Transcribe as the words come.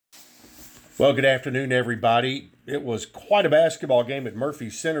Well, good afternoon, everybody. It was quite a basketball game at Murphy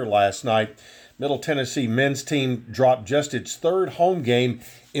Center last night. Middle Tennessee men's team dropped just its third home game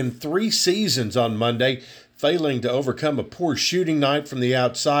in 3 seasons on Monday, failing to overcome a poor shooting night from the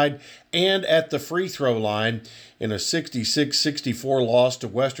outside and at the free throw line in a 66-64 loss to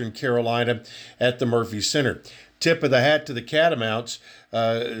Western Carolina at the Murphy Center. Tip of the hat to the Catamounts,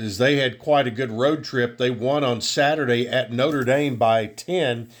 as they had quite a good road trip. They won on Saturday at Notre Dame by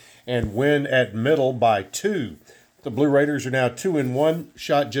 10 and win at Middle by 2. The Blue Raiders are now 2-1,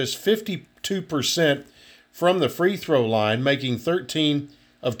 shot just 52% from the free throw line, making 13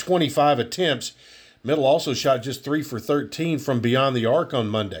 of 25 attempts. Middle also shot just 3 for 13 from beyond the arc on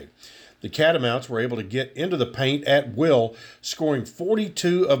Monday. The Catamounts were able to get into the paint at will, scoring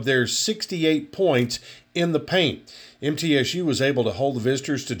 42 of their 68 points in the paint. MTSU was able to hold the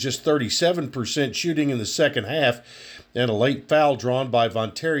visitors to just 37% shooting in the second half, and a late foul drawn by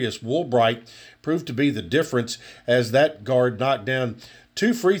Vontarius Woolbright proved to be the difference as that guard knocked down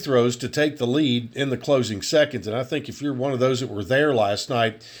 2 free throws to take the lead in the closing seconds. And I think if you're one of those that were there last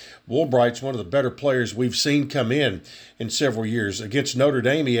night, Woolbright's one of the better players we've seen come in several years. Against Notre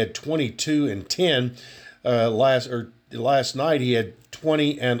Dame, he had 22 and 10. Last night, he had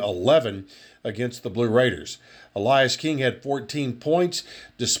 20 and 11 against the Blue Raiders. Elias King had 14 points,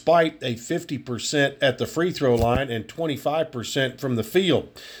 despite a 50% at the free throw line and 25% from the field.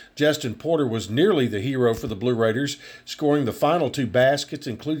 Justin Porter was nearly the hero for the Blue Raiders, scoring the final 2 baskets,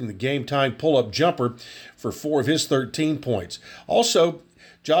 including the game-time pull-up jumper for 4 of his 13 points. Also,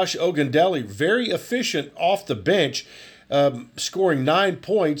 Josh Ogundelli, very efficient off the bench, scoring 9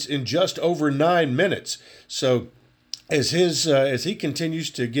 points in just over 9 minutes. So as he continues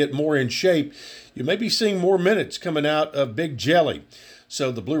to get more in shape, you may be seeing more minutes coming out of Big Jelly. So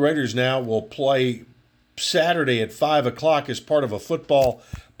the Blue Raiders now will play Saturday at 5 o'clock as part of a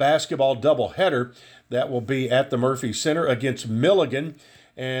football-basketball doubleheader that will be at the Murphy Center against Milligan,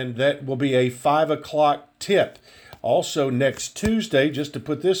 and that will be a 5 o'clock tip. Also next Tuesday, just to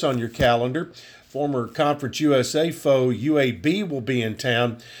put this on your calendar, former Conference USA foe UAB will be in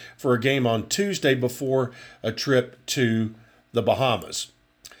town for a game on Tuesday before a trip to the Bahamas.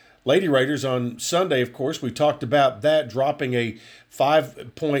 Lady Raiders on Sunday, of course, we talked about that, dropping a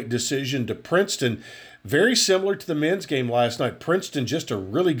 5-point decision to Princeton. Very similar to the men's game last night. Princeton, just a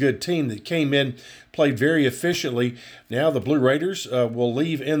really good team that came in, played very efficiently. Now the Blue Raiders will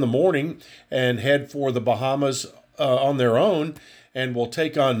leave in the morning and head for the Bahamas on their own, and will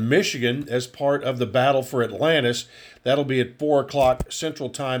take on Michigan as part of the battle for Atlantis. That'll be at 4 o'clock Central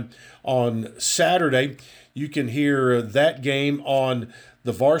Time on Saturday. You can hear that game on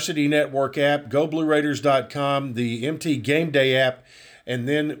the Varsity Network app, GoBlueRaiders.com, the MT Game Day app, and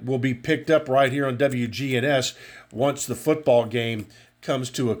then will be picked up right here on WGNS once the football game comes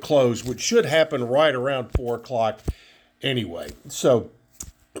to a close, which should happen right around 4 o'clock anyway. So,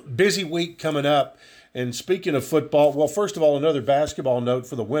 busy week coming up. And speaking of football, well, first of all, another basketball note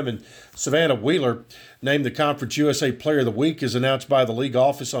for the women. Savannah Wheeler, named the Conference USA Player of the Week, is announced by the league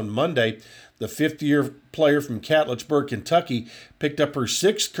office on Monday. The 5th-year player from Catlettsburg, Kentucky, picked up her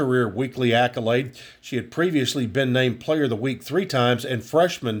 6th career weekly accolade. She had previously been named Player of the Week 3 times and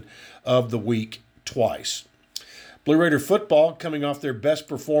Freshman of the Week twice. Blue Raider football coming off their best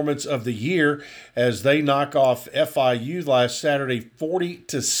performance of the year as they knock off FIU last Saturday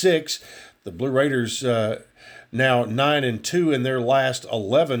 40-6. The Blue Raiders now 9-2 in their last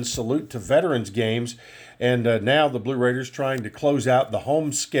 11. Salute to veterans games. And now the Blue Raiders trying to close out the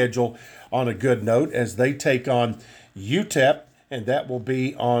home schedule on a good note as they take on UTEP, and that will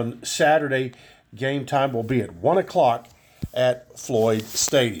be on Saturday. Game time will be at 1 o'clock at Floyd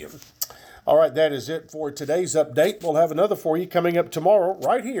Stadium. All right, that is it for today's update. We'll have another for you coming up tomorrow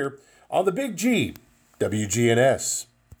right here on the Big G, WGNS.